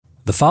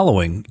The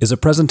following is a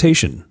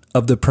presentation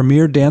of the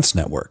Premier Dance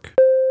Network.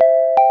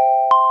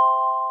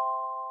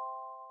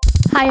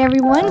 Hi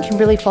everyone,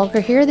 Kimberly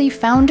Falker here, the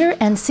founder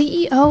and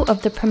CEO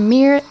of the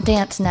Premier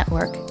Dance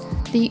Network,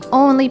 the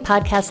only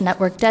podcast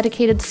network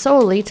dedicated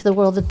solely to the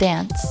world of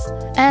dance.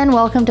 And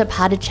welcome to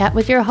Pod to Chat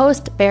with your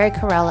host, Barry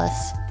Corellis.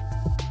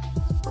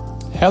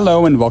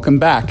 Hello and welcome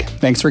back.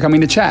 Thanks for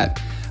coming to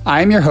chat.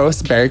 I'm your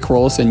host, Barry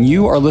Corellis, and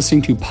you are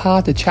listening to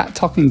Pod to Chat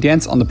Talking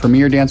Dance on the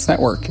Premier Dance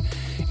Network.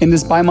 In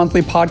this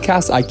bi-monthly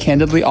podcast, I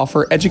candidly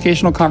offer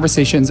educational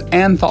conversations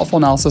and thoughtful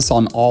analysis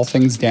on all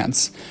things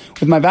dance.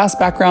 With my vast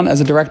background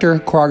as a director,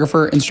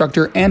 choreographer,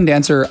 instructor, and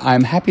dancer,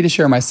 I'm happy to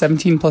share my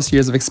 17 plus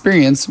years of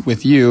experience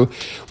with you,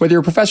 whether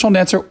you're a professional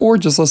dancer or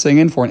just listening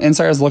in for an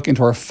insider's look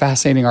into our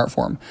fascinating art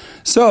form.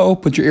 So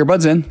put your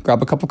earbuds in,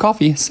 grab a cup of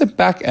coffee, sit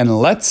back, and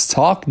let's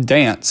talk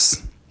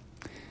dance.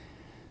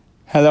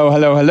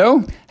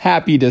 Hello.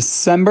 Happy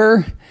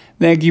December.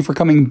 Thank you for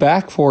coming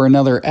back for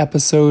another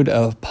episode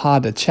of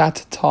Pod to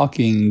Chat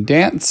Talking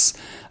Dance.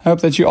 I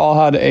hope that you all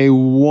had a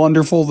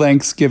wonderful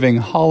Thanksgiving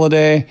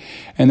holiday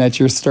and that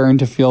you're starting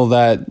to feel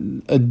that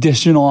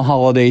additional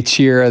holiday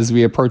cheer as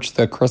we approach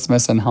the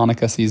Christmas and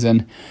Hanukkah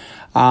season.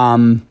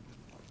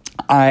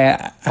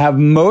 I have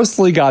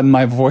mostly gotten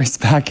my voice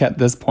back at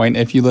this point.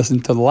 If you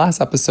listened to the last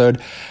episode,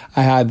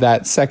 I had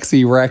that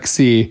sexy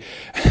Rexy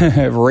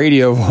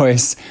radio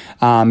voice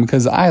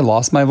because I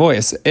lost my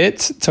voice. It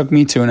took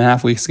me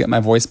 2.5 weeks to get my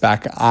voice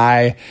back.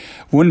 I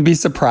wouldn't be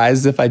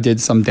surprised if I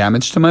did some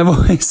damage to my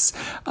voice.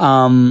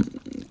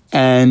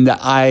 And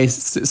I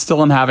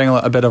still am having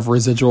a bit of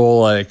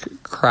residual like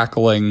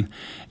crackling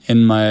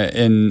in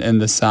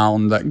the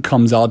sound that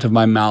comes out of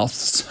my mouth.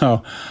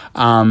 So,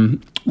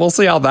 we'll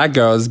see how that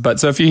goes. But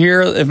so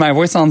if my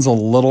voice sounds a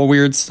little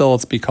weird still,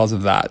 it's because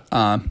of that.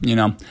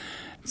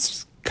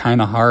 It's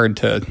kind of hard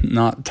to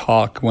not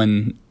talk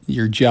when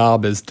your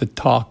job is to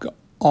talk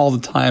all the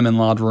time in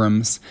loud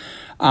rooms.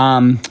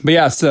 But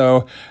yeah,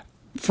 so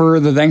for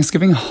the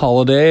Thanksgiving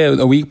holiday,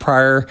 a week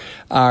prior,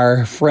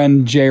 our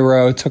friend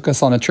J-Ro took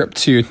us on a trip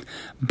to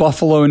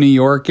Buffalo, New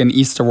York and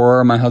East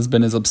Aurora. My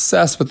husband is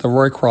obsessed with the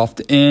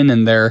Roycroft Inn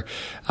and their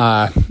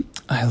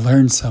I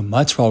learned so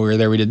much while we were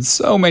there. We did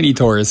so many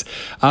tours.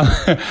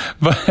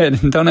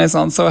 But don't I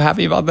sound so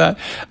happy about that?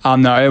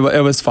 No, it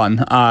was fun.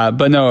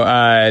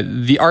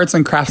 The arts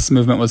and crafts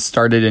movement was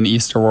started in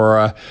East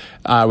Aurora,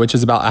 which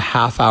is about a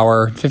half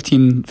hour,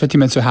 15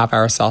 minutes to a half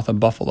hour south of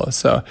Buffalo.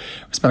 So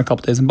we spent a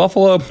couple days in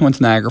Buffalo, went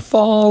to Niagara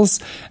Falls,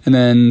 and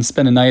then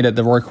spent a night at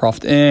the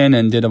Roycroft Inn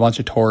and did a bunch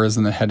of tours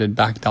and then headed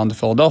back down to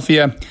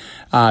Philadelphia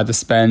to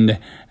spend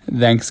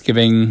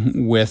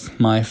Thanksgiving with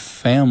my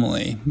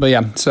family. But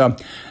yeah, so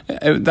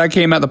that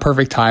came at the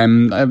perfect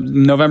time.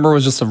 November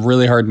was just a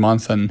really hard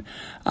month, and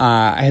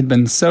I had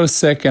been so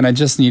sick, and I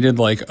just needed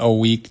like a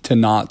week to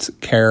not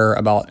care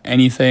about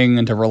anything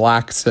and to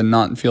relax and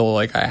not feel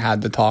like I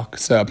had to talk.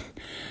 So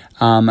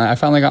I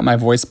finally got my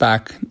voice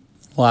back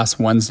last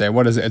Wednesday.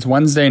 What is it? It's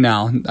Wednesday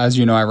now. As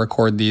you know, I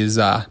record these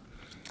in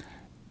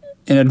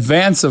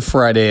advance of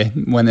Friday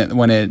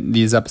when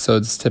these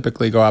episodes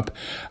typically go up.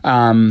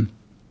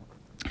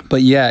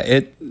 But yeah,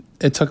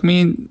 it took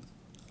me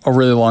a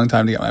really long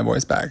time to get my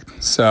voice back.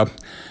 So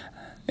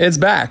it's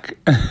back.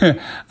 All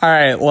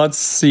right, let's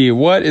see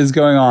what is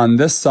going on.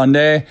 This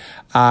Sunday,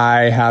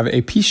 I have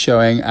a piece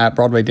showing at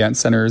Broadway Dance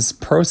Center's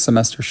Pro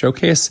Semester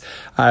Showcase.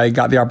 I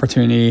got the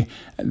opportunity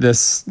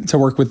to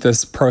work with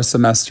this Pro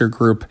Semester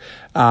group,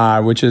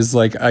 which is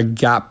like a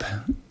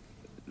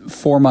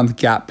 4-month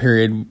gap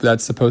period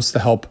that's supposed to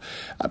help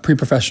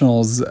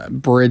pre-professionals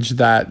bridge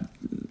that.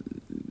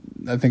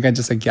 I think I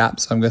just said gap,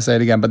 so I'm going to say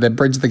it again, but they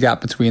bridge the gap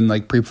between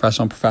like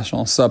pre-professional and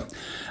professional. So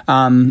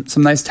some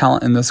nice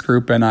talent in this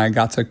group, and I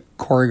got to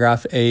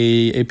choreograph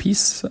a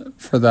piece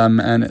for them,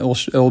 and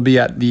it will be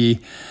at the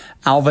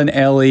Alvin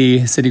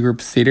Ailey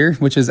Citigroup Theater,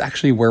 which is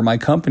actually where my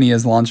company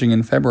is launching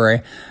in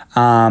February,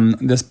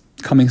 this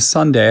coming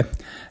Sunday.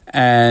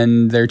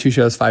 And there are 2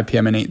 shows, 5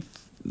 p.m. and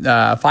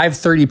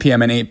 5:30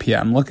 p.m. and 8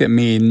 p.m. Look at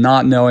me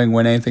not knowing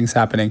when anything's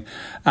happening.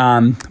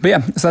 But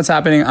yeah, so that's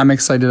happening. I'm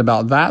excited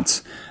about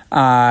that.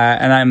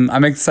 And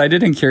I'm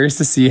excited and curious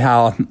to see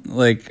how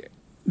like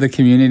the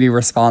community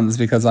responds,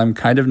 because I'm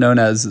kind of known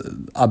as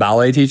a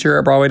ballet teacher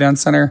at Broadway Dance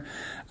Center.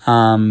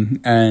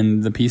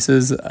 And the piece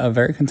is a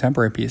very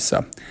contemporary piece.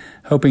 So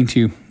hoping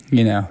to,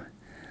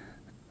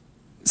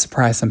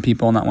 surprise some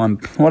people in that one.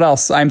 What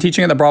else? I'm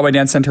teaching at the Broadway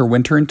Dance Center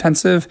Winter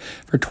Intensive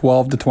for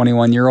 12 to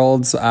 21 year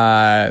olds.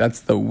 That's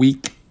the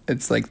week.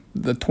 It's like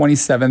the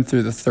 27th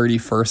through the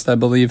 31st, I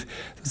believe.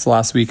 It's the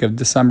last week of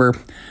December.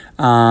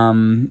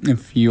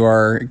 If you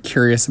are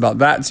curious about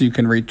that, so you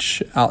can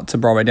reach out to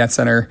Broadway Dance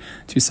Center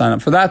to sign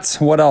up for that.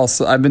 What else?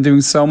 I've been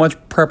doing so much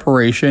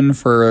preparation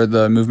for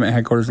the Movement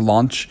Headquarters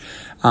launch.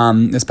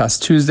 This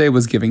past Tuesday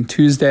was Giving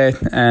Tuesday,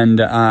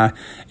 and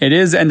it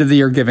is end of the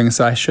year giving,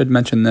 so I should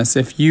mention this.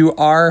 If you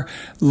are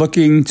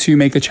looking to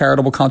make a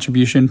charitable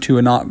contribution to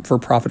a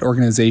not-for-profit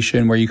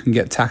organization where you can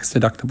get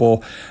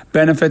tax-deductible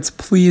benefits,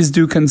 please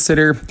do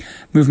consider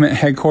Movement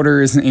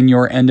headquarters in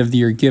your end of the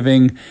year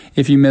giving.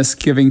 If you missed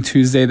Giving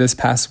Tuesday this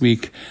past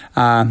week,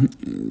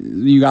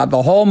 you got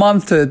the whole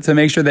month to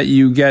make sure that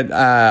you get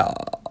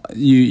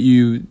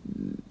you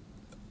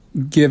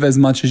give as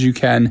much as you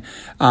can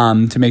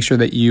to make sure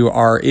that you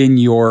are in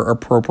your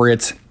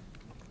appropriate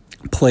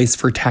place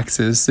for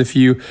taxes. If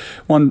you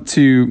want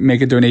to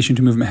make a donation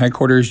to Movement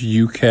Headquarters,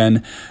 you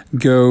can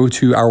go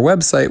to our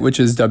website, which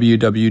is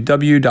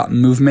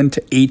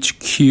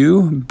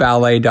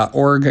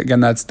www.movementhqballet.org.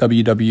 Again, that's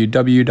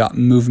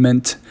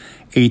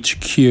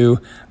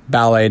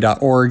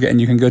www.movementhqballet.org,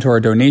 and you can go to our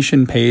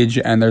donation page,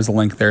 and there's a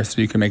link there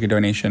so you can make a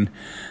donation.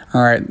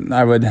 All right,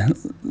 I would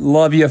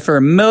love you for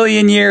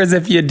 1,000,000 years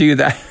if you do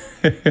that.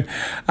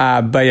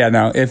 But yeah,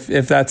 no,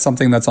 if that's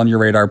something that's on your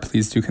radar,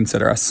 please do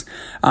consider us.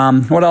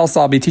 What else?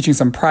 I'll be teaching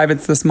some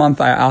privates this month.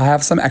 I'll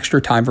have some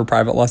extra time for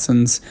private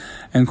lessons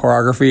and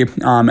choreography.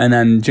 And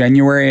then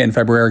January and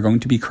February are going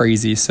to be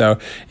crazy. So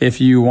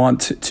if you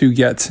want to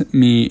get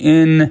me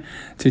in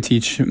to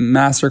teach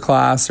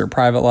masterclass or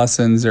private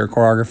lessons or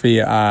choreography,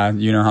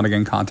 you know how to get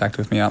in contact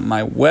with me on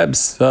my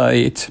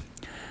website.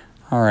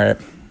 All right.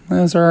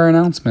 Those are our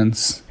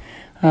announcements,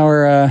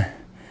 our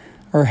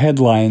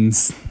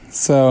headlines.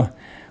 So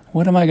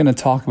what am I going to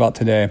talk about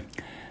today?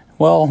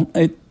 Well,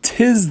 it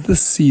is the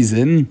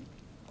season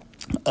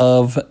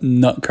of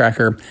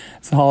Nutcracker.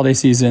 It's the holiday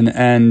season,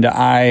 and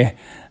I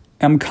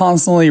am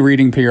constantly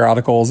reading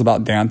periodicals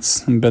about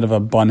dance. I'm a bit of a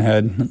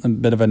bunhead, a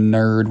bit of a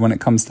nerd when it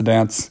comes to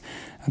dance.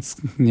 That's,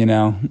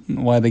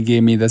 why they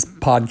gave me this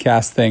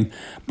podcast thing.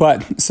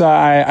 But so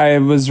I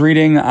was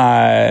reading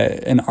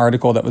an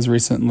article that was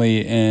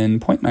recently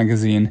in Point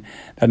Magazine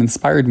that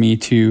inspired me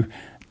to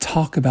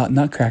talk about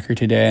Nutcracker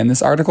today. And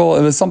this article,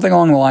 it was something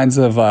along the lines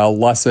of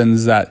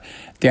lessons that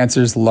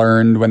dancers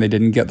learned when they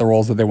didn't get the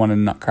roles that they wanted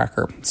in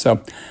Nutcracker. So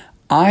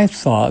I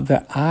thought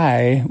that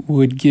I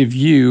would give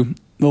you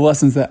the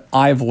lessons that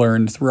I've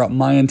learned throughout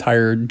my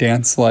entire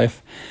dance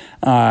life,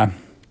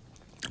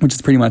 which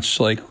is pretty much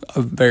like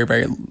a very,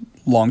 very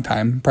long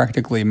time,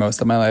 practically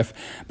most of my life.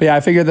 But yeah, I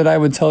figured that I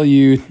would tell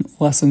you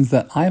lessons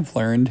that I've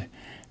learned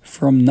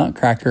from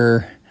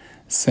Nutcracker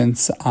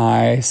since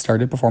I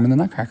started performing the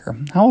Nutcracker.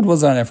 How old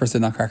was I when I first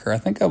did Nutcracker? I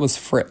think I was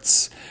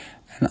Fritz,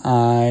 and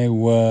I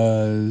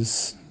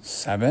was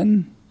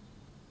 7,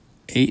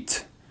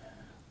 8.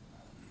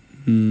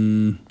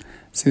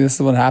 See, this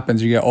is what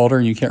happens. You get older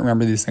and you can't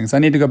remember these things. I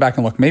need to go back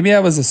and look. Maybe I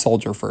was a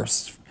soldier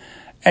first.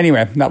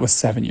 Anyway, that was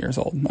 7 years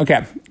old.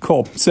 Okay,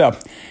 cool. So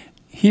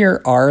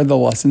here are the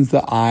lessons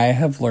that I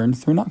have learned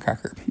through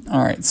Nutcracker.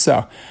 All right,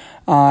 so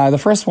the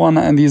first one,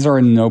 and these are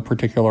in no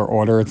particular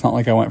order. It's not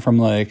like I went from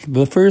like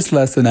the first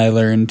lesson I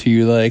learned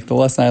to like the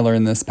lesson I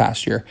learned this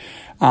past year.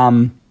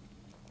 A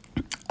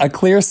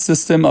clear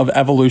system of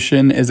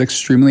evolution is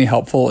extremely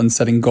helpful in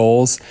setting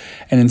goals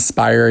and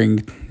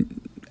inspiring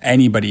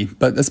anybody,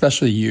 but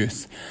especially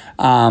youth.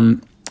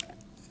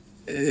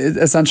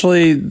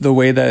 Essentially, the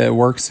way that it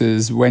works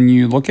is when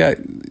you look at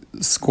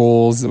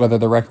schools, whether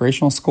they're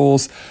recreational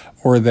schools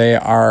or they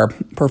are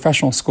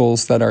professional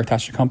schools that are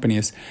attached to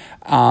companies,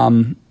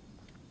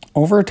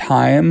 over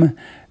time,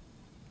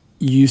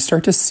 you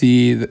start to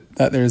see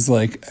that there's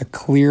like a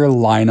clear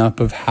lineup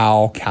of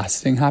how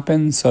casting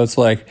happens. So it's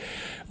like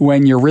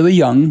when you're really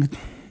young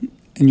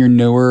and you're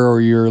newer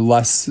or you're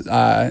less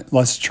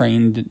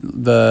trained,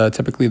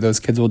 typically those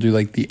kids will do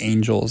like the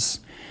angels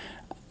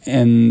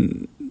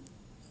in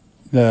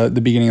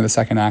the beginning of the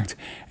second act,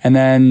 and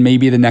then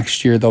maybe the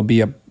next year there'll be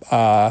a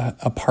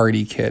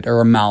party kid or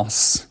a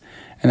mouse,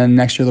 and then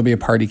next year there'll be a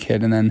party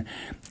kid, and then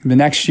the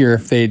next year,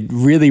 if they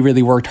really,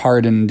 really worked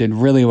hard and did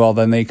really well,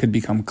 then they could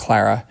become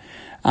Clara.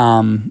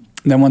 Then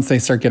once they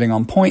start getting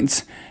on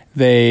points,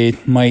 they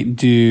might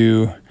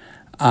do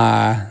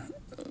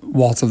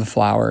Waltz of the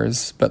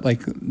Flowers. But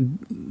like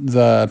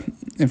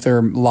if there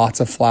are lots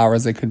of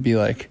flowers, they could be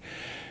like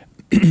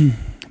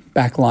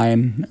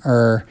backline,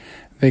 or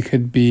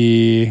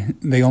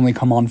they only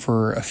come on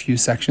for a few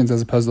sections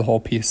as opposed to the whole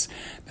piece.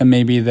 Then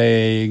maybe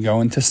they go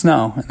into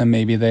Snow, and then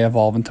maybe they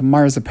evolve into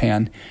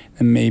Marzipan,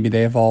 and maybe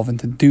they evolve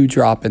into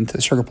Dewdrop,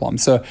 into Sugar Plum.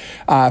 So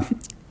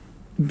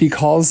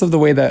because of the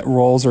way that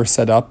roles are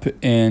set up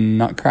in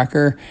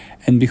Nutcracker,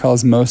 and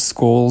because most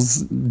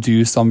schools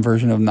do some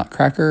version of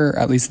Nutcracker,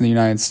 at least in the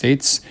United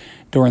States,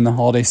 during the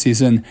holiday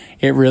season,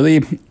 it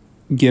really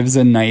gives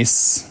a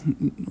nice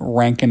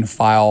rank and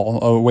file,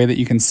 a way that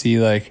you can see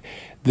like,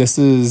 this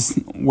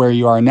is where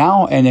you are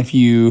now, and if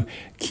you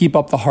keep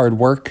up the hard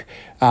work,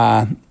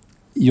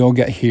 you'll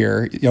get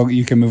here.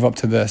 You can move up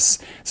to this.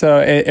 So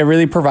it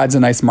really provides a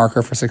nice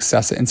marker for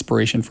success and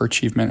inspiration for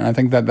achievement. And I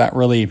think that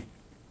really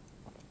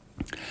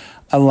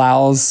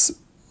allows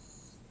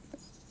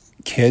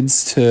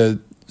kids to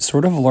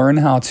sort of learn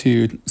how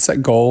to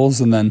set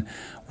goals and then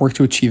work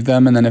to achieve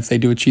them. And then if they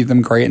do achieve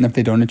them, great. And if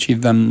they don't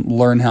achieve them,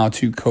 learn how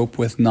to cope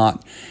with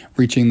not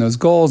reaching those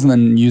goals, and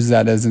then use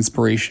that as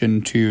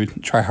inspiration to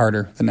try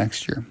harder the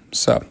next year.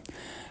 So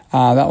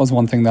That was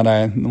one of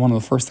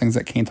the first things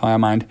that came to my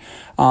mind.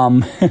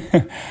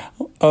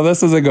 Oh,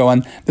 this is a good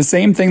one. The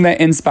same thing that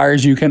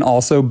inspires you can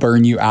also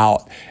burn you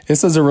out.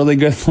 This is a really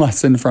good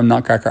lesson from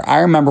Nutcracker. I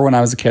remember when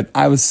I was a kid,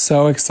 I was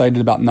so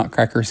excited about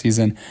Nutcracker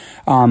season.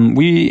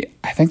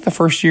 I think the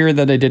first year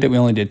that I did it, we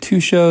only did 2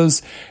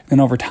 shows. Then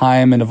over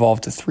time, it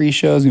evolved to 3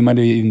 shows. We might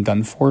have even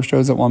done 4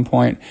 shows at one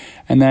point.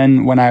 And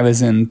then when I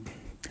was in,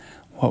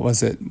 what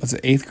was it? Was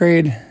it 8th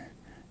grade?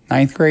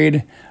 9th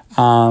grade?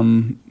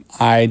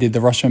 I did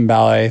the Russian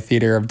Ballet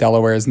Theater of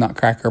Delaware's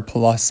Nutcracker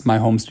plus my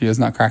home studio's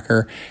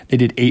Nutcracker. They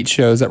did 8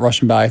 shows at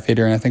Russian Ballet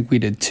Theater, and I think we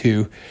did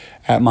 2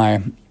 at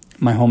my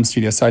home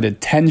studio. So I did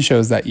 10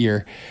 shows that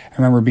year. I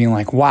remember being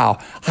like, wow,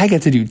 I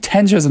get to do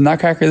 10 shows of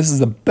Nutcracker. This is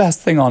the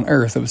best thing on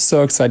earth. It was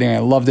so exciting. I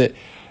loved it.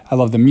 I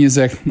loved the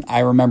music.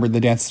 I remembered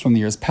the dances from the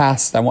years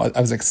past. I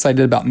was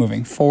excited about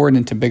moving forward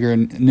into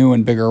new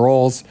and bigger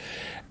roles.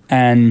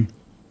 And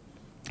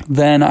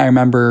then I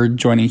remember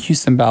joining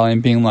Houston Ballet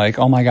and being like,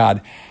 oh my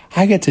God,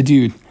 I get to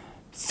do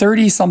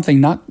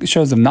 30-something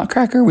shows of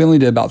Nutcracker. We only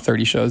did about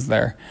 30 shows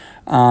there.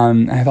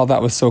 I thought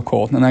that was so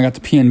cool. And then I got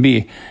to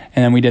PNB,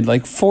 and then we did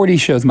like 40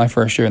 shows my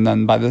first year. And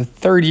then by the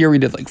 3rd year, we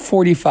did like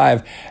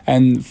 45.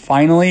 And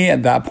finally,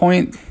 at that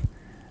point,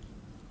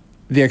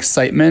 the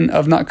excitement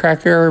of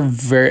Nutcracker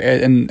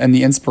and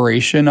the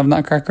inspiration of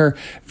Nutcracker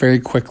very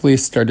quickly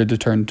started to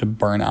turn to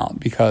burnout,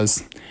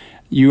 because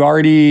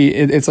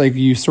it's like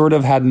you sort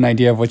of had an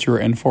idea of what you were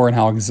in for and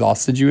how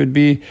exhausted you would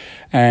be.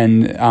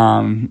 And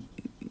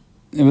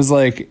it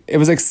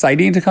was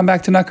exciting to come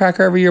back to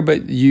Nutcracker every year,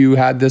 but you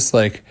had this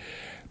like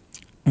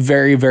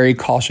very, very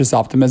cautious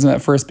optimism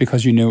at first,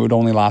 because you knew it would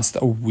only last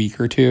a week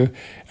or 2,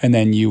 and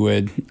then you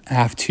would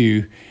have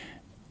to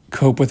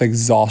cope with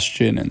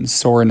exhaustion and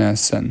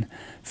soreness and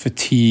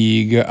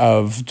fatigue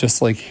of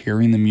just like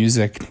hearing the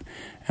music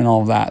and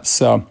all of that.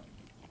 So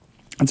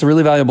it's a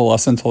really valuable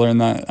lesson to learn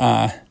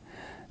that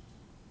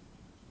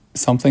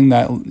something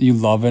that you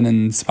love and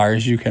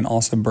inspires you can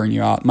also burn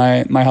you out.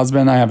 My husband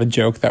and I have a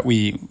joke that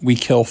we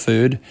kill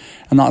food.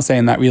 I'm not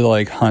saying that we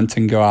like hunt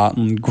and go out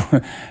and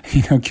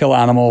kill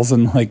animals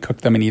and like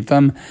cook them and eat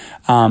them.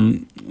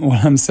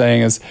 What I'm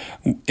saying is,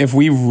 if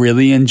we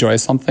really enjoy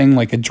something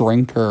like a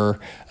drink or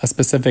a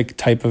specific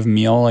type of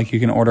meal, like you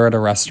can order at a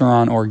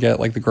restaurant or get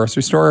like the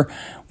grocery store,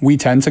 we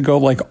tend to go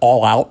like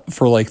all out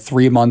for like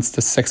 3 months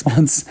to 6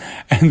 months,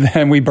 and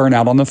then we burn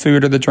out on the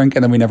food or the drink,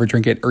 and then we never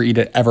drink it or eat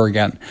it ever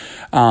again.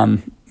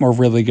 We're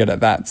really good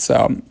at that.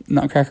 So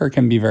Nutcracker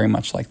can be very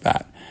much like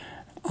that.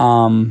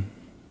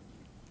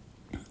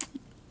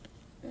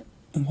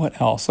 What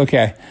else?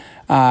 Okay.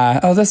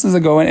 This is a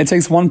go in. It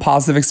takes one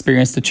positive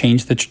experience to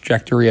change the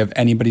trajectory of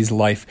anybody's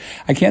life.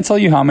 I can't tell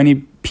you how many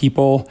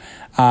people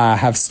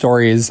have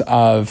stories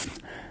of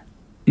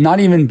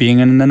not even being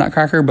in the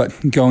Nutcracker,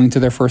 but going to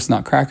their first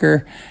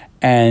Nutcracker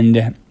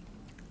and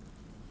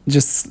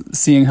just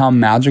seeing how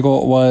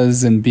magical it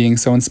was and being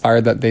so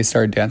inspired that they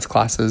started dance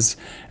classes,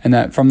 and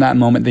that from that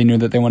moment they knew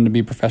that they wanted to be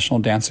a professional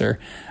dancer.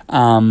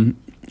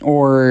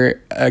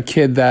 Or a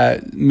kid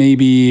that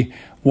maybe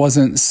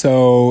wasn't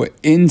so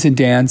into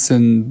dance,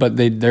 but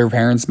their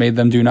parents made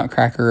them do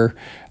Nutcracker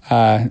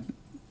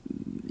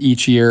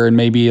each year, and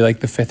maybe like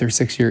the 5th or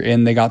 6th year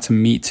in, they got to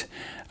meet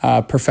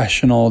a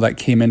professional that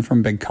came in from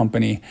a big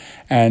company.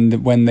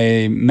 And when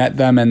they met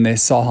them and they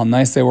saw how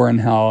nice they were and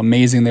how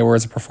amazing they were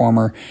as a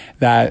performer,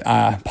 that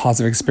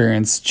positive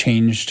experience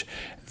changed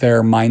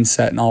their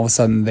mindset, and all of a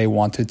sudden they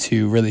wanted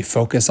to really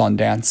focus on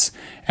dance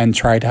and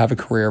try to have a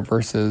career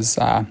versus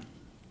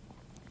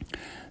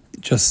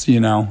just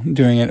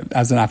doing it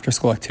as an after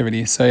school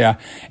activity. So yeah,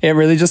 it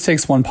really just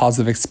takes one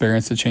positive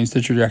experience to change the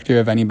trajectory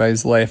of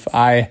anybody's life.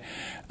 I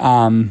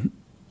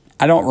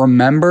don't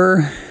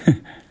remember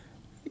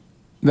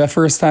the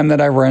first time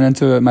that I ran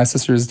into my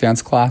sister's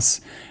dance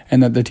class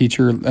and that the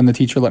teacher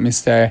let me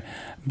stay,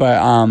 but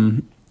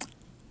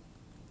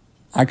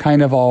I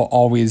kind of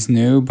always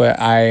knew, but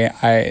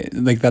I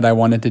like that I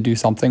wanted to do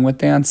something with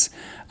dance.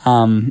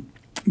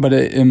 But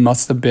it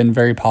must have been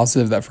very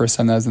positive that first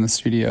time that I was in the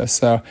studio.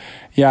 So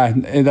yeah,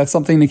 that's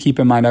something to keep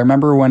in mind. I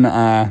remember when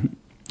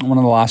one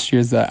of the last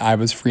years that I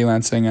was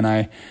freelancing, and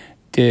I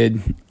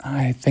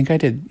think I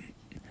did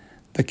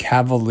the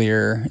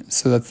Cavalier.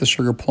 So that's the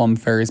Sugar Plum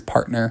Fairies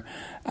partner.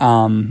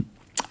 I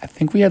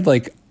think we had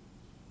like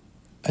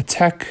a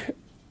tech,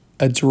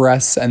 a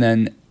dress, and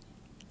then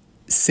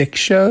 6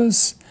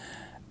 shows.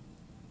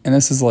 And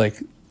this is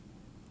like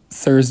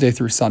Thursday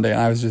through Sunday,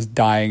 and I was just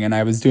dying, and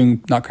I was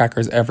doing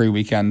Nutcrackers every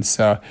weekend.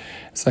 So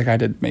it's like I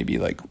did maybe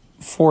like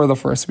 4 the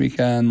first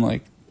weekend,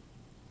 like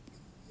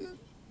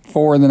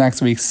 4 the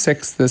next week,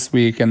 6 this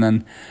week, and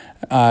then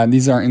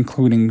these aren't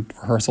including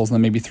rehearsals, and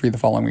then maybe 3 the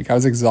following week. I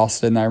was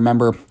exhausted, and I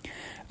remember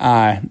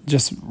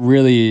just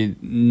really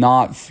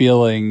not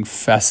feeling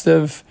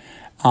festive.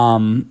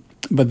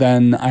 But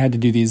then I had to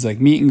do these like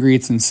meet and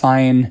greets and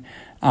sign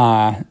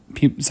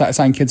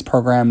kids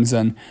programs,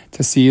 and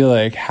to see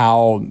like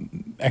how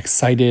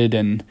excited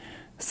and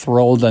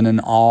thrilled and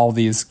in awe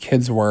these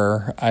kids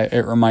were,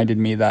 it reminded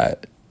me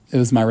that it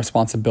was my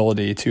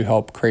responsibility to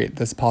help create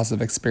this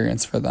positive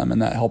experience for them,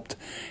 and that helped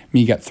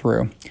me get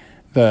through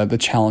the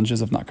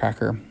challenges of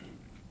Nutcracker.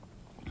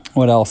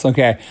 What else?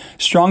 Okay,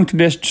 strong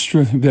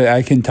traditions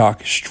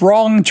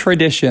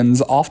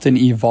often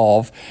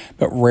evolve,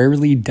 but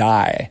rarely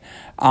die.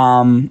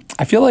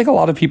 I feel like a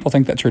lot of people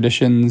think that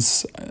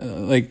traditions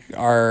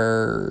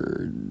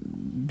are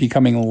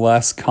becoming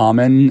less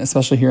common,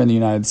 especially here in the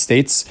United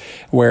States,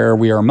 where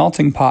we are a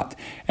melting pot,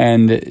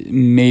 and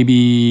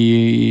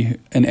maybe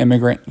an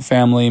immigrant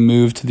family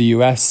moved to the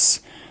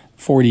U.S.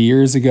 40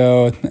 years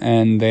ago,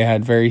 and they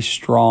had very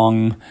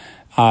strong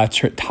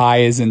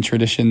ties and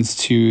traditions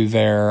to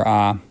their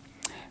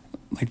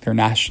their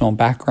national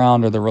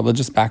background or their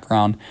religious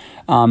background.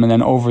 And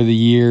then over the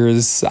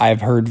years,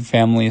 I've heard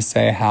families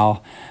say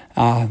how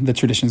the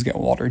traditions get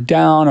watered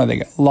down or they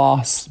get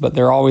lost, but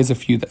there are always a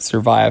few that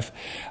survive.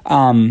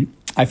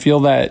 I feel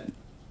that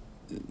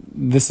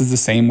this is the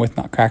same with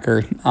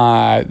Nutcracker.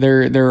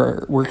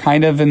 We're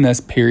kind of in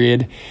this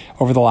period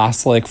over the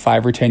last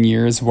 5 or 10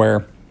 years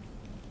where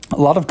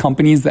a lot of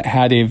companies that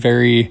had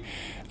very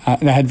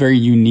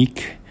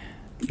unique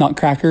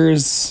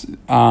Nutcrackers,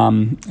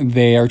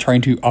 they are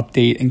trying to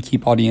update and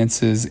keep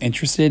audiences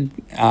interested.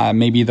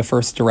 Maybe the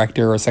first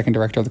director or second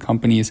director of the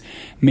companies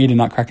made a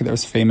Nutcracker that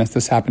was famous.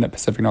 This happened at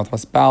Pacific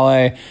Northwest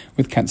Ballet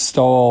with Kent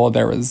Stoll.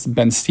 There was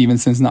Ben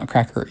Stevenson's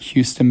Nutcracker at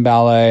Houston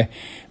Ballet.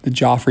 The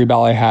Joffrey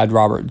Ballet had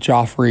Robert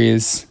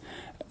Joffrey's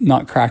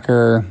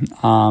Nutcracker.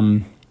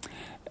 And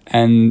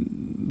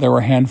there were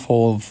a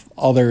handful of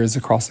others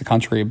across the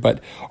country. But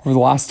over the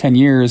last 10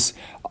 years,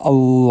 a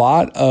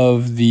lot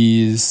of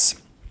these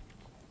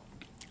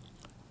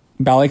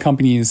ballet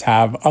companies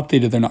have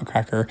updated their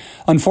Nutcracker.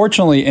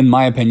 Unfortunately, in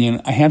my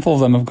opinion, a handful of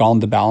them have gone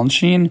to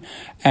Balanchine,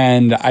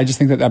 and I just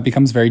think that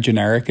becomes very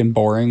generic and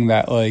boring,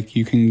 that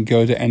you can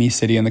go to any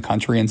city in the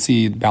country and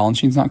see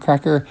Balanchine's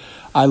Nutcracker.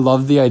 I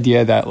love the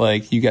idea that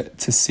you get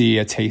to see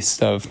a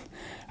taste of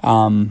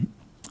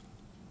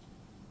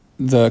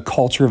the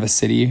culture of a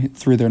city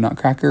through their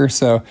Nutcracker.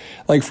 So,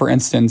 for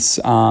instance,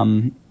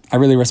 I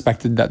really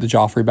respected that the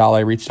Joffrey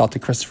Ballet reached out to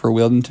Christopher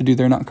Wheeldon to do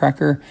their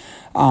Nutcracker.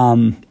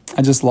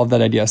 I just love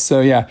that idea.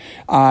 So yeah,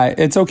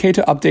 it's okay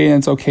to update and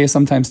it's okay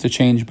sometimes to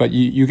change, but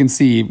you can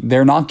see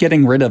they're not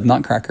getting rid of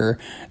Nutcracker.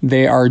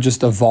 They are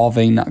just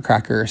evolving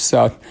Nutcracker.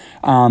 So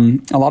a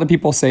lot of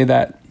people say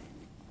that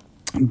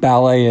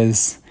ballet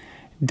is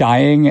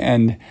dying,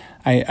 and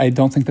I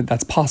don't think that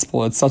that's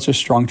possible. It's such a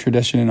strong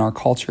tradition in our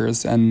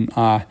cultures, and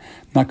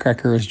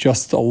Nutcracker is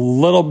just a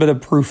little bit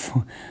of proof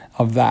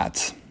of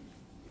that.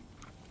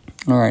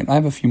 All right, I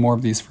have a few more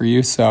of these for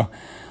you, so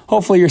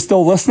hopefully you're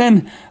still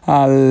listening.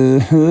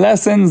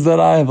 Lessons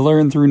that I have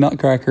learned through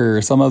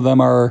Nutcracker. Some of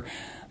them are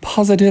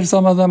positive,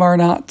 some of them are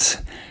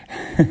not.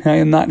 I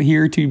am not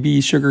here to be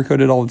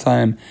sugarcoated all the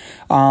time.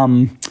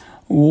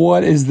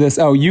 What is this?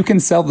 Oh, you can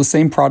sell the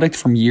same product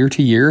from year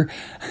to year,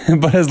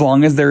 but as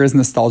long as there is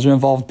nostalgia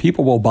involved,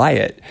 people will buy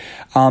it.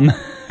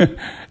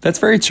 That's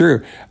very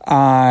true.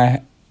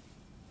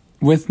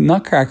 With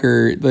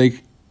Nutcracker,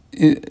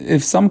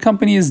 if some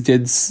companies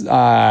did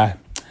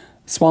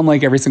Swan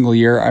Lake every single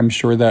year, I'm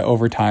sure that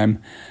over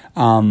time,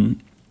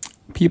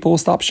 people will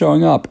stop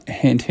showing up.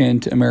 Hint,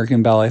 hint,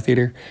 American Ballet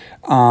Theater.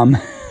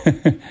 But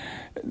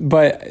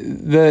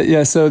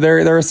so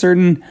there are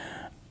certain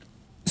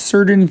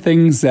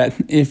things that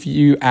if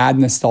you add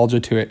nostalgia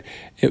to it,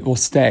 it will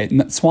stay.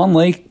 Swan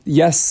Lake,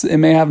 yes, it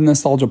may have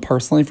nostalgia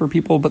personally for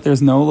people, but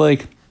there's no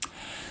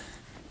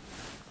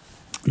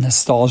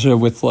nostalgia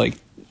with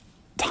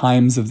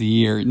times of the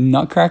year.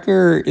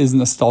 Nutcracker is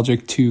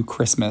nostalgic to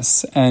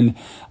Christmas, and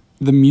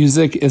the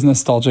music is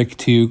nostalgic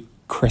to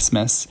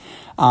Christmas.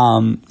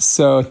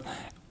 So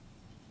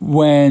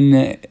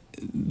when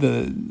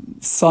the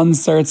sun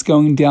starts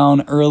going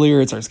down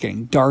earlier, it starts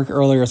getting dark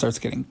earlier, it starts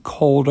getting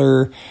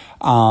colder,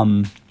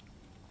 and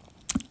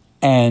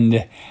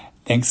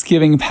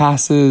Thanksgiving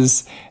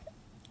passes,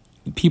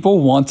 people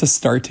want to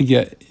start to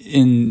get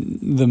in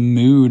the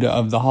mood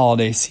of the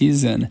holiday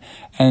season.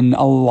 And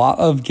a lot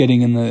of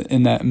getting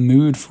in that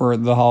mood for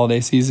the holiday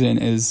season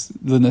is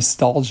the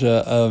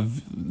nostalgia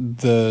of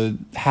the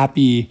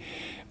happy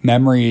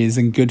memories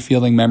and good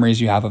feeling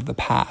memories you have of the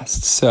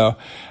past. So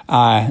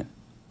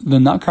the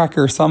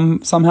Nutcracker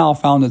somehow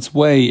found its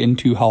way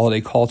into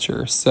holiday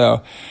culture.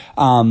 So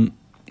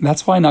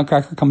that's why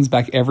Nutcracker comes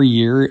back every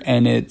year,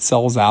 and it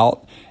sells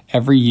out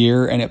every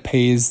year, and it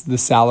pays the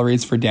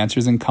salaries for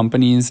dancers and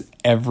companies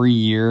every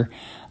year.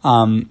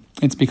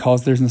 It's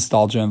because there's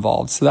nostalgia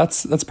involved. So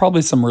that's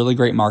probably some really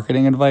great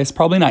marketing advice.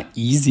 Probably not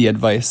easy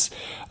advice.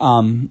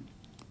 Not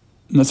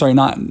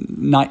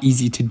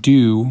easy to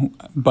do,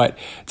 but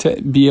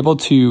to be able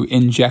to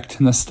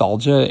inject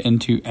nostalgia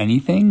into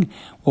anything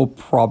will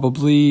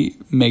probably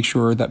make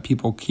sure that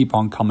people keep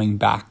on coming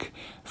back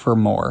for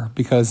more,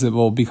 because it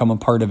will become a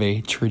part of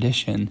a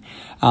tradition.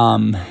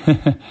 And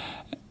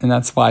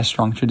that's why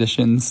strong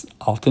traditions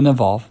often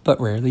evolve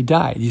but rarely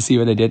die. You see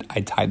what I did?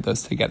 I tied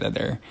those together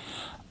there.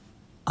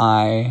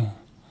 I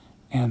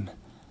am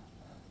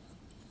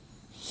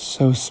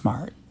so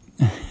smart.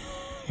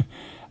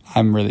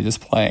 I'm really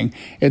just playing.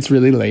 It's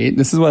really late.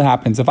 This is what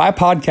happens. If I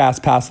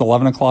podcast past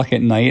 11 o'clock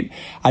at night,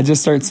 I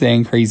just start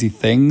saying crazy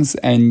things,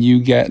 and you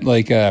get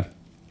like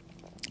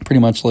pretty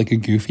much like a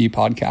goofy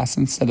podcast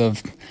instead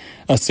of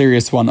a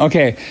serious one.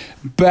 Okay,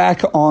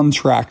 back on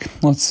track.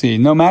 Let's see.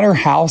 No matter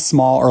how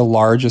small or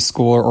large a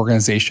school or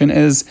organization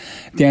is,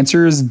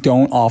 dancers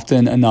don't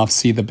often enough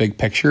see the big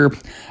picture.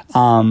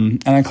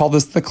 And I call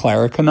this the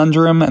Clara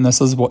conundrum. And this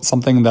is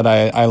something that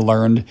I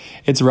learned.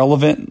 It's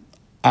relevant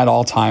at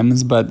all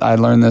times, but I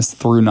learned this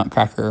through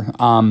Nutcracker.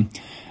 And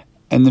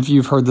if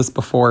you've heard this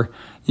before,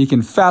 you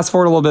can fast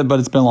forward a little bit, but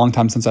it's been a long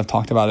time since I've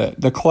talked about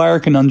it. The Clara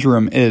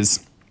conundrum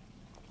is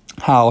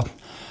how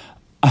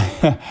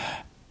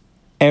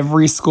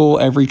every school,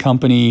 every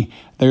company,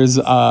 there's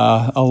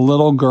a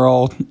little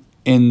girl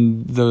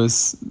in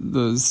those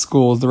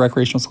schools, the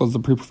recreational schools, the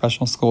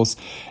pre-professional schools,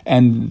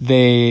 and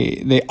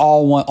they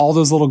all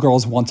those little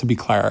girls want to be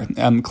Clara.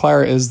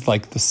 Clara is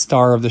like the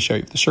star of the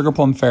show, the Sugar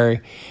Plum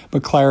Fairy,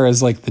 but Clara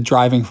is like the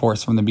driving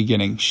force from the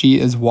beginning. She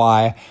is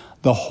why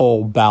the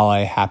whole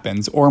ballet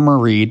happens, or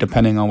Marie,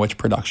 depending on which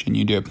production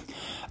you do.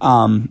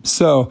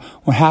 So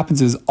what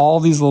happens is all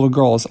these little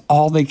girls,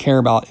 all they care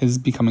about is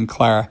becoming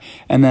Clara.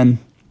 And then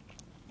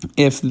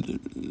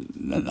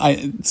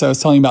I was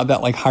telling you about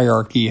that like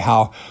hierarchy,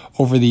 how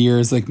over the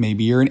years, like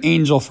maybe you're an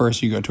angel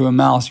first, you go to a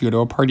mouse, you go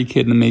to a party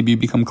kid, and then maybe you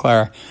become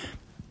Clara.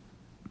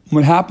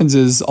 What happens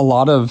is a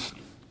lot of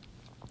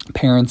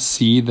parents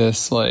see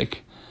this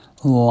like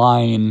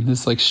line,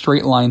 this like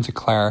straight line to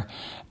Clara.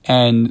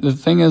 And the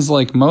thing is,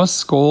 like, most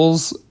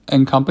schools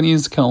and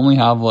companies can only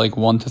have like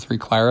 1 to 3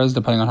 Claras,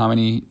 depending on how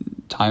many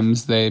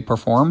times they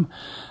perform.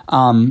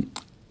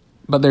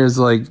 But there's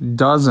like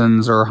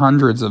dozens or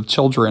hundreds of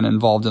children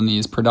involved in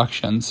these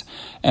productions.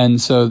 And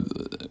so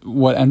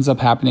what ends up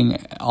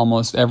happening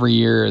almost every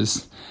year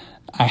is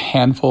a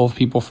handful of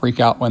people freak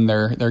out when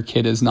their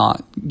kid is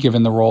not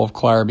given the role of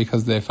Clara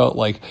because they felt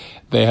like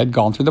they had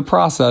gone through the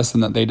process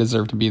and that they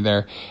deserve to be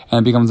there. And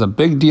it becomes a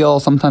big deal.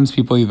 Sometimes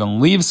people even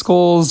leave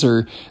schools,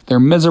 or they're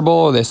miserable,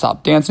 or they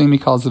stop dancing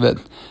because of it.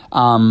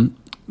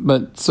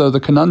 But so the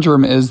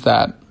conundrum is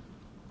that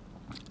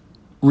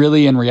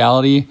really in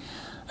reality,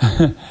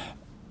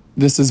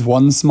 this is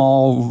one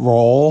small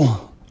role. I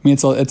mean,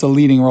 it's a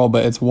leading role,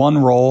 but it's one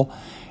role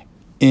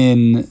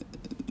in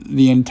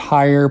the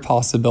entire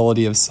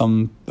possibility of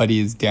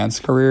somebody's dance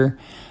career.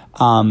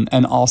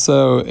 And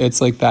also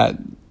it's like that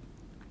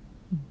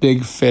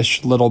big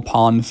fish, little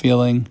pond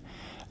feeling.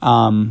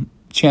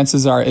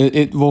 Chances are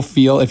it will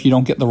feel, if you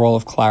don't get the role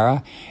of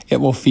Clara, it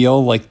will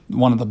feel like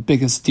one of the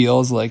biggest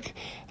deals, like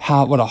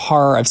what a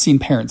horror. I've seen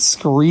parents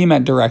scream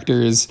at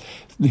directors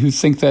who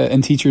think that,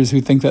 and teachers who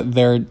think that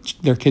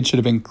their kid should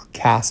have been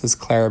cast as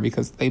Clara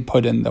because they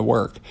put in the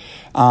work.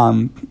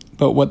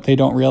 But what they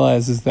don't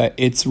realize is that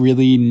it's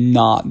really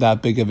not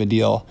that big of a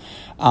deal.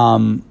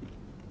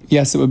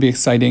 Yes, it would be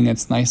exciting.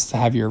 It's nice to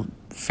have your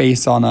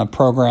face on a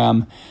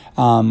program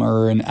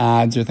or in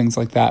ads or things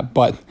like that.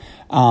 But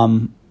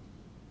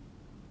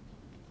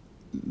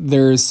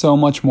there is so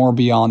much more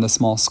beyond a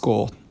small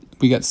school.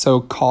 We get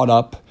so caught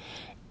up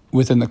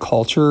within the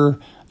culture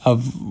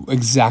of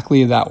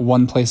exactly that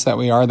one place that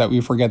we are that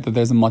we forget that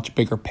there's a much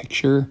bigger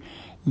picture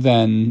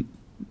than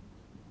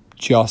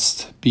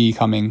just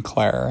becoming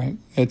Clara.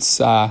 It's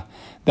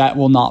that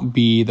will not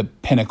be the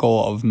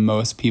pinnacle of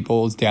most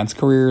people's dance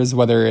careers,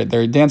 whether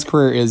their dance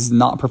career is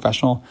not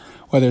professional,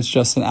 whether it's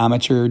just an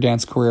amateur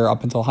dance career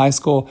up until high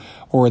school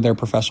or their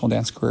professional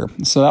dance career.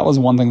 So that was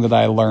one thing that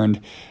I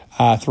learned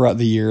throughout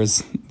the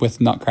years with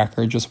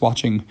Nutcracker, just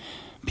watching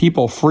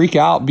people freak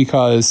out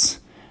because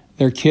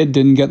their kid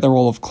didn't get the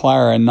role of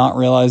Clara and not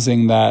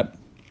realizing that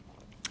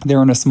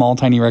they're in a small,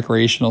 tiny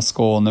recreational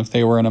school. And if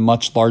they were in a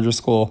much larger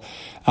school,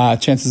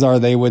 chances are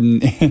they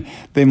wouldn't,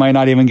 they might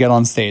not even get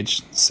on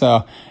stage.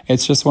 So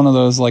it's just one of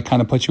those like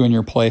kind of put you in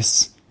your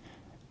place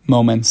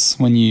moments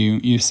when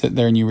you sit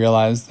there and you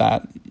realize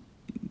that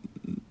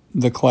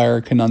the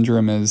Clara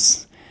conundrum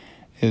is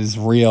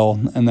real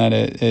and that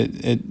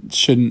it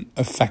shouldn't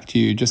affect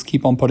you. Just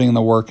keep on putting in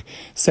the work,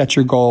 set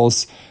your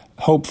goals,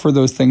 hope for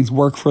those things,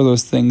 work for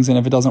those things. And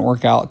if it doesn't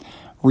work out,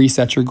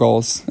 reset your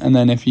goals. And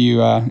then if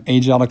you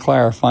age out of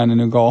Clara, find a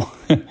new goal.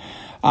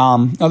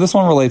 This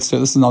one relates to it.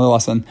 This is another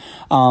lesson.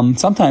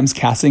 Sometimes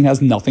casting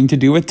has nothing to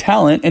do with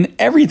talent and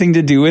everything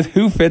to do with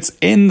who fits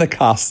in the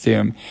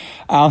costume.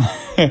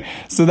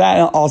 So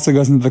that also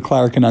goes into the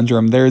Clara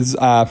conundrum. There's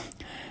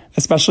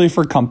especially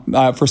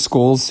for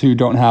schools who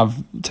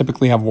don't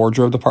typically have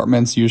wardrobe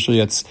departments. Usually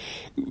it's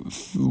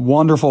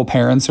wonderful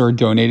parents who are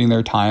donating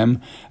their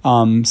time.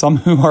 Some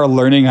who are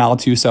learning how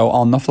to sew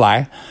on the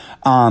fly.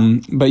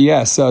 But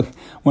yeah, so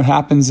what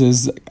happens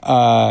is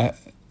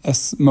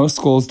most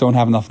schools don't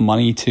have enough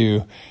money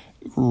to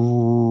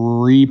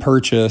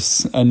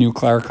repurchase a new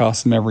Clara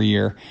costume every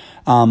year.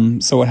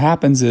 So what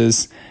happens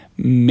is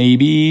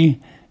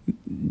maybe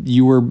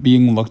you were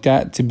being looked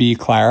at to be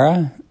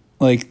Clara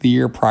like the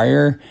year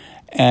prior,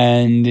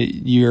 and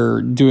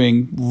you're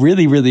doing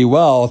really, really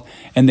well,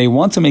 and they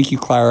want to make you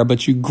Clara,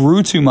 but you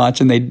grew too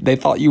much, and they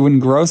thought you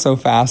wouldn't grow so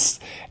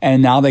fast,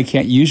 and now they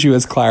can't use you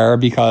as Clara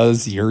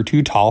because you're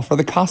too tall for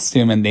the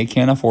costume, and they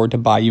can't afford to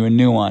buy you a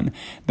new one.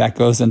 That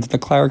goes into the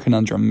Clara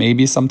conundrum.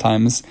 Maybe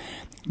sometimes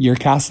your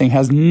casting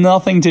has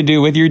nothing to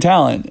do with your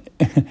talent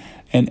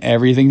and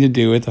everything to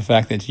do with the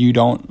fact that you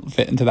don't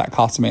fit into that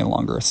costume any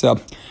longer. So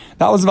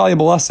that was a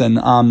valuable lesson.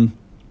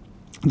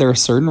 There are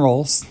certain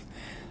roles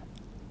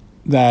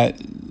that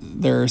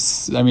this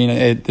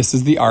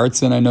is the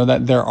arts, and I know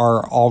that there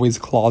are always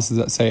clauses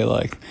that say,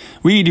 like,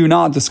 we do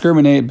not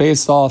discriminate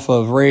based off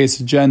of race,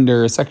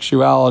 gender,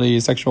 sexuality,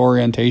 sexual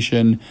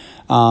orientation,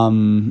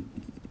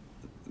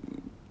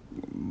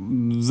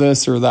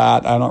 this or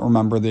that. I don't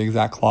remember the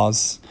exact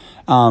clause.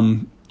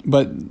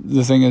 But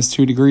the thing is,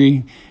 to a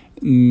degree,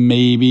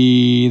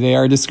 maybe they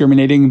are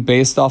discriminating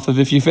based off of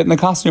if you fit in the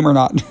costume or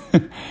not.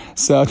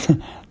 So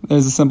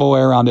there's a simple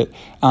way around it.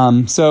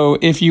 So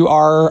if you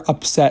are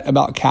upset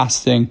about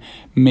casting,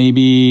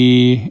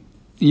 maybe,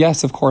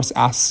 yes, of course,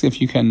 ask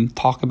if you can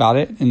talk about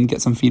it and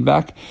get some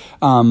feedback.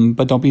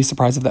 But don't be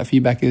surprised if that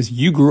feedback is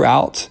you grew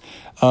out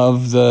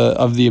of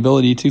the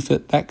ability to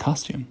fit that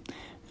costume.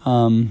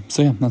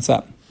 So yeah, that's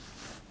that.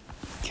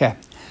 Okay.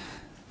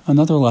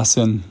 Another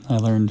lesson I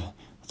learned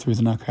through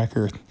the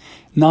Nutcracker: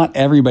 not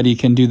everybody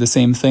can do the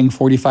same thing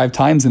 45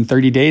 times in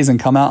 30 days and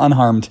come out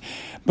unharmed,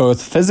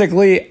 both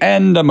physically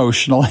and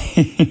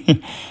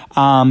emotionally.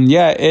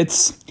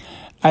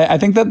 I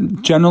think that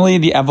generally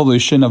the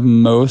evolution of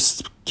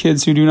most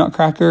kids who do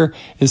Nutcracker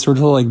is sort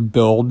of like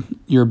build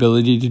your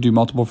ability to do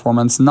multiple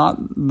performance.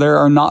 There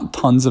are not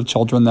tons of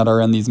children that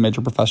are in these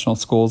major professional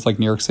schools like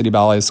New York City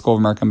Ballet, School of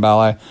American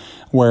Ballet,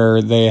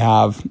 where they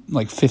have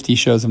like 50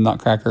 shows of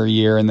Nutcracker a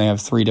year and they have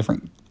 3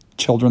 different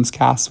children's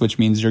casts, which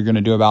means you're going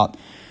to do about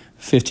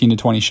 15 to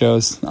 20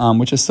 shows,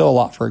 which is still a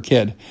lot for a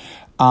kid.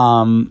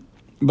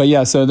 But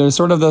yeah, so there's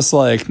sort of this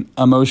like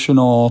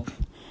emotional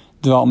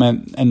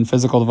development and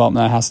physical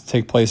development that has to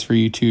take place for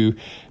you to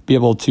be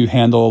able to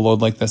handle a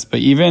load like this. But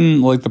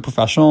even like the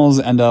professionals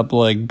end up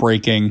like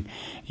breaking.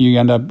 You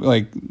end up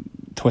like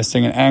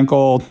twisting an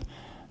ankle,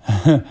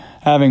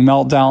 having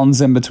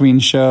meltdowns in between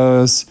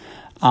shows.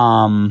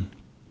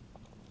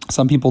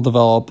 Some people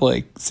develop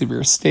like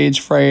severe stage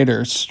fright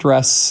or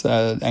stress,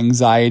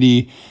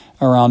 anxiety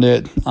around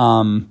it.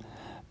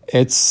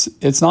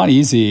 It's not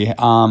easy.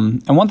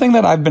 And one thing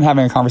that I've been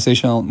having a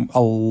conversation about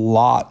a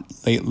lot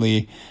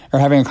lately,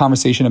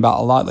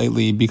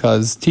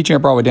 because teaching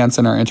at Broadway Dance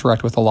Center, I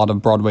interact with a lot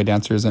of Broadway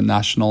dancers and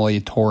nationally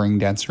touring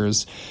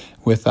dancers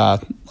with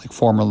like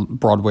former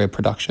Broadway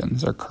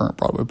productions or current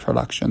Broadway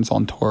productions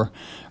on tour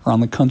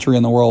around the country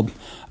and the world.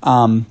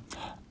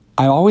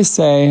 I always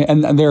say,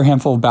 and there are a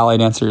handful of ballet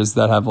dancers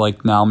that have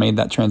like now made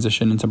that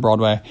transition into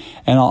Broadway,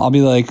 and I'll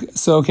be like,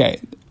 so okay,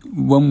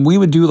 when we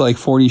would do like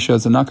 40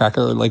 shows of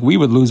Nutcracker, like we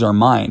would lose our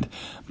mind.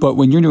 But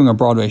when you're doing a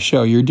Broadway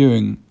show, you're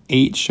doing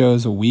 8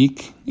 shows a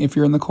week if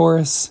you're in the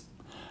chorus.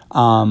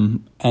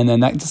 And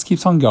then that just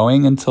keeps on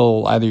going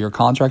until either your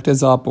contract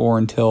is up or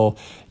until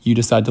you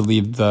decide to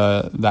leave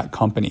that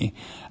company.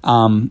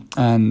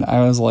 And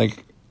I was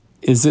like,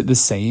 is it the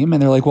same?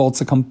 And they're like, well,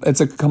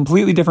 it's a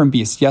completely different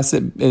beast. Yes,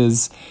 it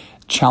is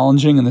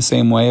challenging in the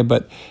same way,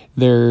 but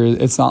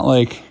it's not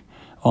like,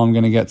 oh, I'm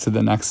going to get to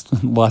the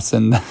next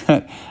lesson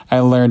that I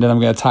learned and I'm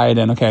going to tie it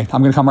in. Okay,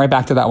 I'm going to come right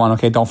back to that one.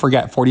 Okay, don't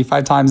forget,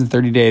 45 times in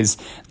 30 days,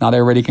 not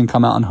everybody can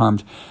come out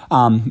unharmed.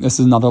 This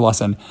is another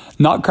lesson.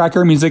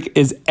 Nutcracker music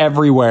is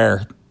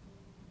everywhere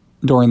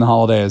during the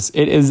holidays.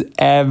 It is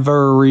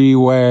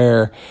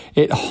everywhere.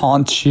 It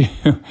haunts you.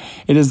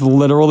 It is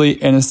literally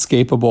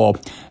inescapable.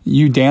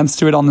 You dance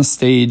to it on the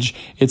stage.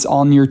 It's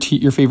on your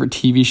favorite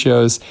TV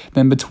shows.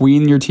 Then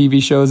between your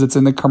TV shows, it's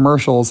in the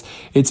commercials.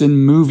 It's in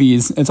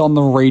movies. It's on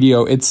the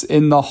radio. It's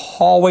in the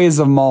hallways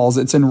of malls.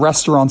 It's in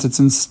restaurants. It's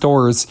in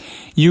stores.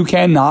 You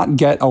cannot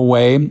get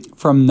away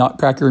from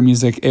Nutcracker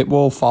music. It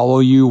will follow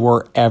you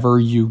wherever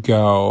you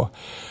go.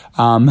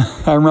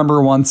 I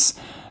remember once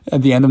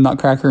at the end of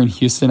Nutcracker in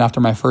Houston, after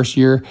my first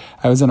year,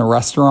 I was in a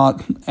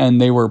restaurant and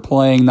they were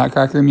playing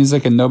Nutcracker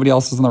music and nobody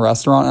else was in the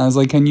restaurant. And I was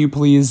like, can you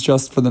please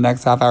just for the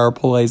next half hour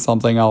play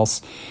something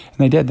else? And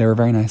they did. They were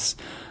very nice.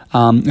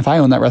 If I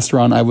owned that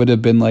restaurant, I would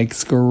have been like,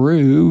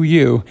 screw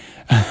you.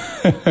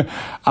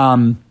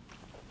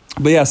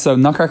 But yeah, so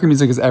Nutcracker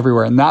music is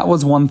everywhere. And that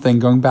was one thing,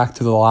 going back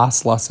to the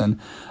last lesson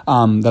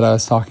that I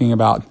was talking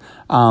about.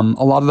 A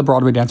lot of the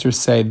Broadway dancers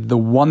say the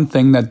one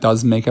thing that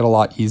does make it a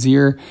lot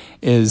easier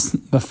is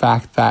the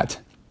fact that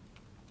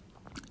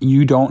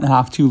you don't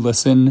have to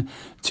listen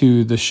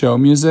to the show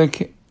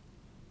music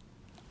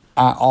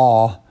at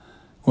all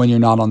when you're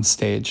not on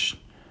stage.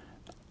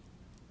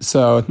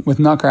 So with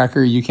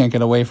Nutcracker, you can't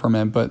get away from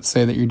it, but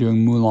say that you're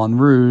doing Moulin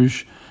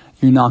Rouge,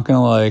 you're not going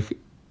to like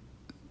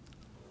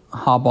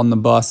hop on the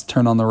bus,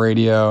 turn on the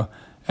radio,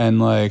 and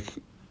like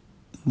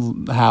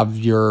have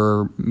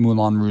your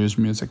Moulin Rouge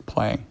music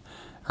playing.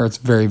 Or it's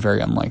very,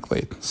 very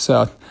unlikely.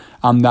 So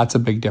that's a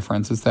big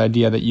difference. It's the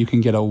idea that you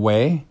can get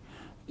away,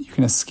 you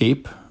can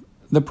escape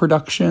the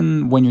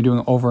production when you're doing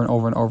it over and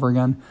over and over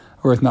again.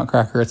 Or with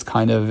Nutcracker, it's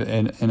kind of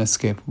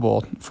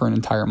inescapable for an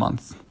entire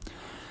month.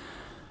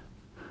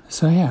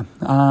 So yeah,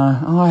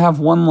 I have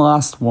one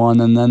last one,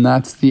 and then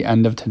that's the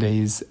end of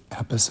today's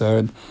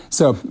episode.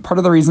 So part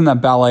of the reason that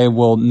ballet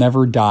will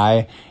never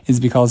die is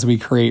because we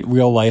create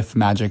real life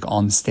magic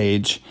on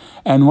stage.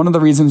 And one of the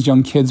reasons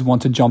young kids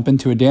want to jump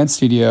into a dance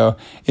studio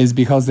is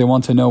because they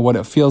want to know what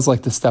it feels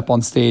like to step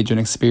on stage and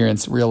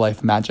experience real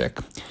life magic.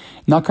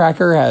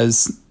 Nutcracker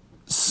has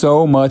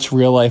so much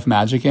real life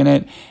magic in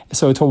it.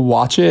 So to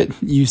watch it,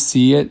 you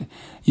see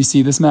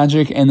this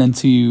magic, and then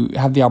to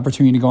have the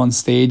opportunity to go on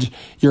stage,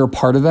 you're a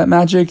part of that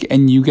magic,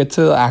 and you get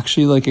to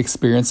actually like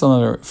experience some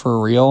of it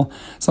for real.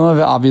 Some of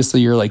it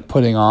obviously you're like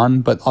putting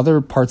on, but other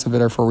parts of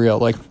it are for real.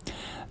 Like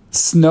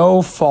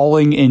snow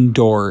falling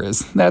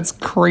indoors. That's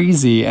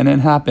crazy, and it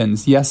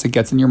happens. Yes, it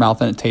gets in your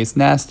mouth and it tastes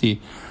nasty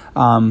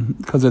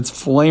because it's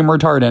flame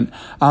retardant.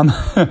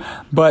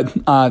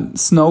 But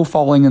snow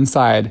falling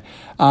inside,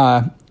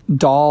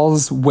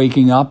 dolls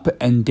waking up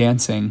and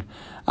dancing,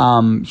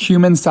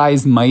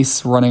 human-sized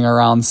mice running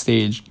around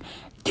stage,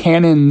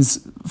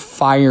 cannons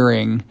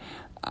firing,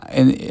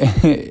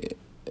 and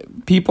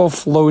people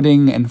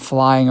floating and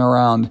flying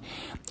around.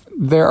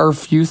 There are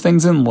few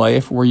things in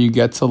life where you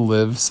get to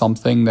live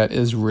something that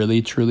is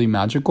really, truly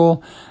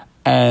magical.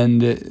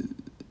 And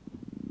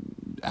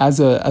as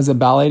a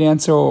ballet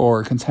dancer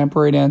or a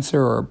contemporary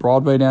dancer or a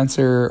Broadway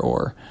dancer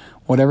or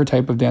whatever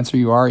type of dancer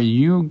you are,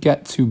 you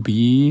get to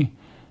be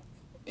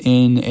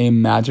in a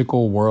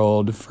magical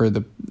world for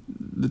the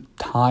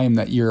time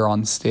that you're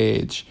on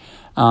stage.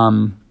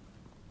 And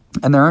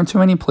there aren't too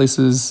many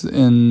places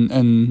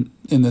in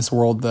this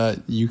world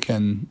that you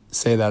can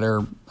say that,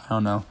 or I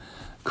don't know,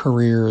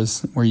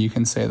 careers where you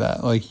can say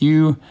that. Like,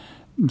 you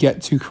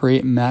get to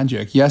create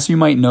magic. Yes, you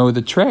might know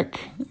the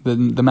trick,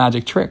 the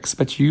magic tricks,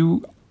 but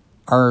you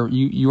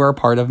are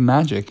part of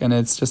magic, and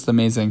it's just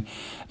amazing.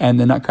 And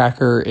the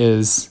Nutcracker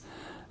is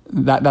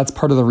that's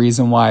part of the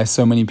reason why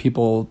so many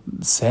people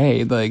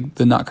say like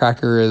the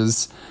Nutcracker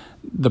is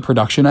the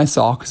production I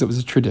saw, because it was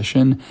a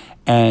tradition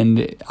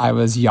and I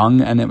was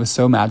young and it was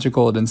so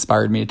magical. It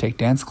inspired me to take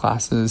dance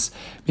classes,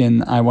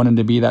 and I wanted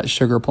to be that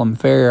Sugar Plum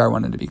Fairy. I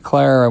wanted to be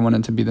Claire. I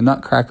wanted to be the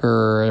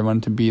Nutcracker. I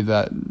wanted to be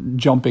that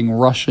jumping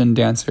Russian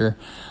dancer.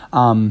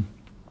 And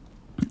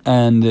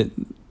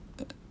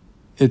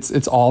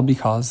it's all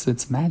because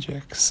it's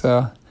magic.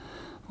 So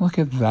look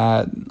at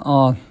that.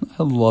 Oh,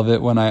 I love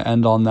it when I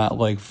end on that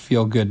like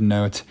feel good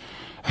note.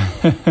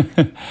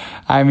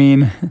 I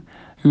mean,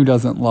 who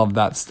doesn't love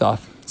that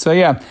stuff? So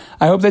yeah,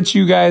 I hope that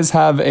you guys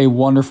have a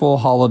wonderful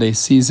holiday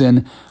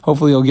season.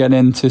 Hopefully you'll get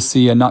in to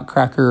see a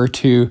Nutcracker or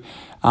two.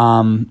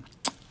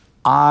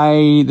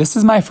 This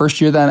is my first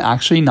year that I'm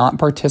actually not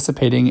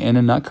participating in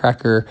a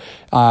Nutcracker.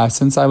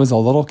 Since I was a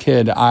little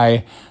kid,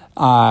 I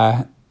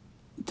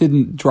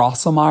didn't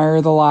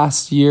Drosselmeyer the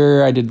last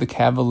year. I did the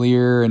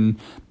Cavalier, and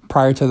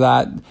prior to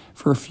that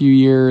for a few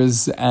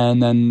years,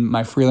 and then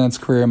my freelance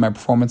career, my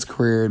performance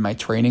career, my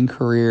training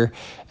career,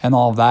 and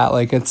all of that.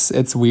 Like,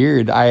 it's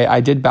weird.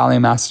 I did ballet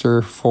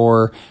master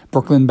for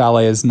Brooklyn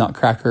Ballet's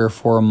Nutcracker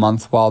for a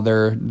month while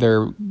their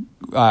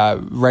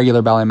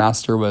regular ballet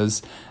master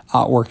was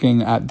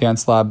working at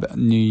Dance Lab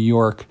New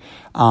York.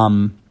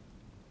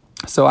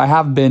 So I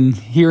have been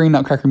hearing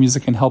Nutcracker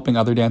music and helping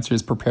other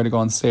dancers prepare to go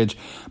on stage.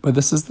 But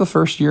this is the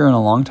first year in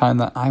a long time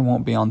that I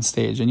won't be on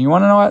stage. And you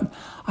want to know what?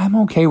 I'm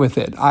okay with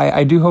it.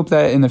 I do hope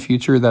that in the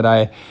future that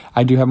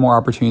I do have more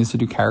opportunities to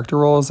do character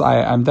roles.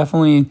 I'm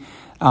definitely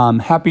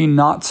happy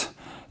not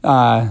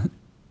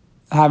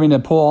having to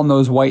pull on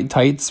those white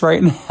tights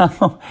right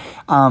now.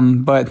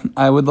 But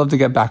I would love to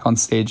get back on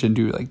stage and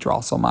do like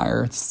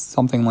Drosselmeyer,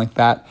 something like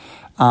that.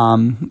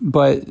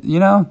 But, you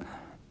know,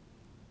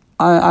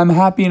 I'm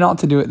happy not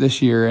to do it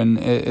this year, and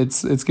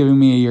it's giving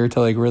me a year to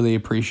like really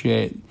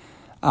appreciate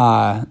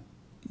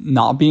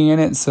not being in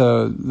it,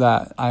 so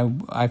that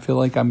I feel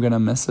like I'm gonna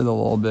miss it a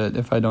little bit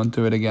if I don't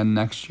do it again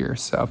next year.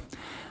 So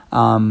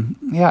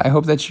yeah, I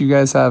hope that you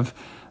guys have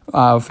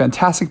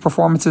fantastic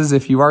performances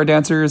if you are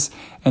dancers,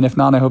 and if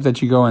not, I hope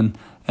that you go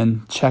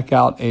and check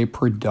out a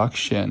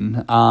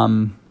production.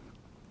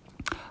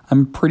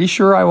 I'm pretty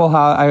sure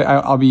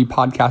I'll be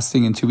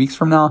podcasting in 2 weeks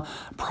from now.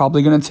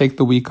 Probably going to take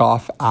the week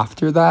off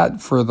after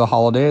that for the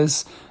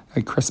holidays,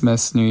 like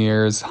Christmas, New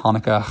Year's,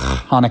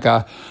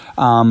 Hanukkah.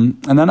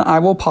 And then I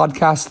will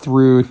podcast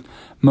through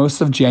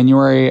most of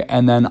January,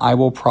 and then I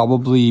will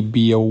probably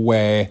be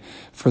away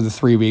for the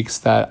 3 weeks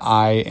that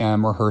I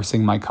am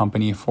rehearsing my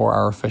company for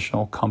our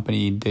official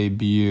company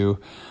debut.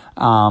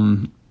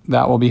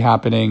 That will be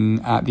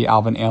happening at the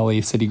Alvin Ailey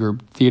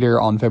Citigroup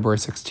Theater on February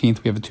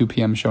 16th. We have a 2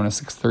 p.m. show and a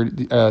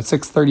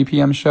 6:30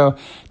 p.m. show.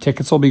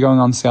 Tickets will be going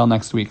on sale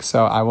next week,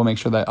 so I will make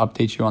sure that I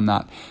update you on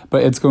that.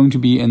 But it's going to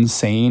be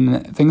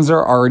insane. Things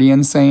are already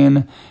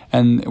insane,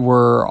 and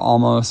we're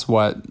almost,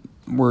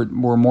 we're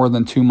more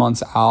than 2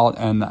 months out,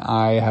 and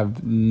I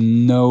have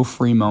no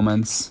free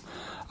moments.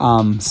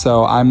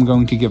 So I'm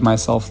going to give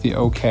myself the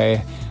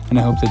okay, and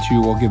I hope that you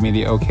will give me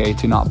the okay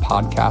to not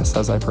podcast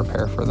as I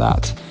prepare for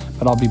that.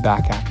 but I'll be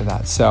back after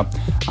that. So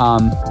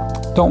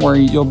don't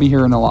worry, you'll be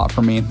hearing a lot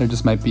from me. There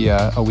just might be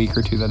a week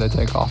or two that I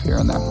take off here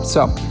and there.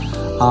 So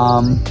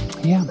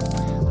yeah,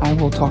 I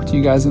will talk to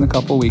you guys in a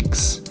couple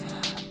weeks.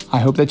 I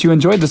hope that you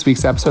enjoyed this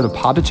week's episode of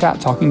Pod to Chat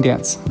Talking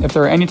Dance. If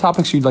there are any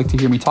topics you'd like to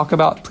hear me talk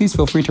about, please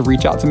feel free to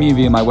reach out to me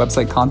via my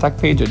website contact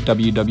page at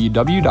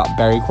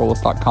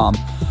www.barrykerollis.com.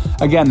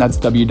 Again, that's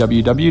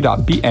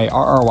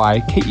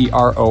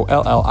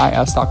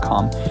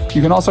www.barrykerollis.com.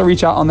 You can also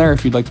reach out on there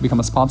if you'd like to become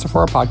a sponsor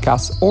for our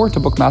podcast or to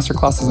book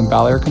masterclasses in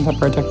ballet or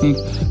contemporary technique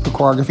for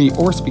choreography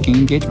or speaking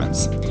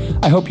engagements.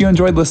 I hope you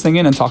enjoyed listening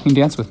in and talking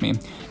dance with me.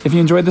 If you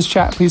enjoyed this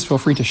chat, please feel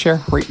free to share,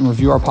 rate, and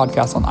review our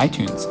podcast on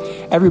iTunes.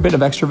 Every bit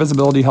of extra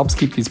visibility helps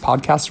keep these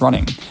podcasts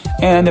running.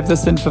 And if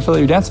this didn't fulfill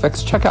your dance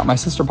fix, check out my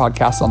sister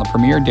podcast on the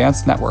Premier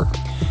Dance Network.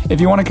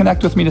 If you want to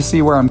connect with me to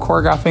see where I'm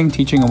choreographing,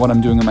 teaching, and what I'm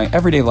doing in my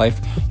everyday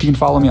life, you can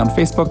follow me on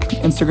Facebook,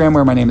 Instagram,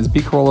 where my name is B.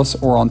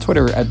 Kerollis, or on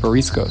Twitter at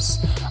Bariscos.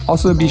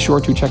 Also, be sure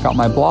to check out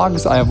my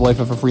blogs. I have Life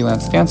of a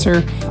Freelance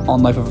Dancer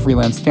on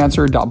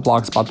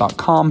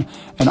lifeofafreelancedancer.blogspot.com,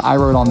 and I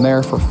wrote on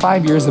there for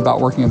 5 years about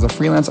working as a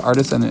freelance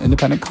artist and an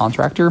independent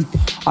contractor.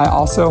 I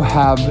also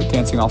have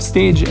Dancing Off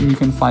Stage, and you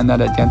can find that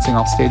at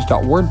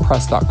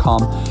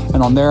dancingoffstage.wordpress.com,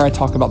 and on there I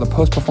talk about the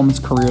post-performance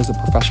careers of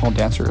professional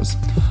dancers.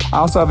 I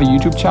also have a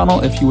YouTube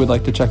channel if you would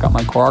like to check out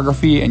my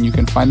choreography, and you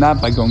can find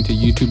that by going to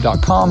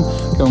youtube.com,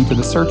 going to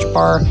the search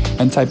bar,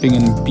 and typing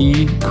in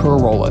B.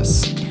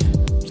 Kerollis.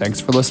 Thanks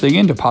for listening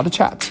in to Pod to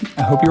Chat.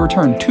 I hope you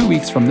return 2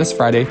 weeks from this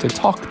Friday to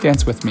talk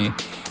dance with me.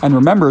 And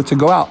remember to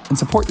go out and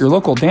support your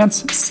local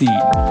dance scene.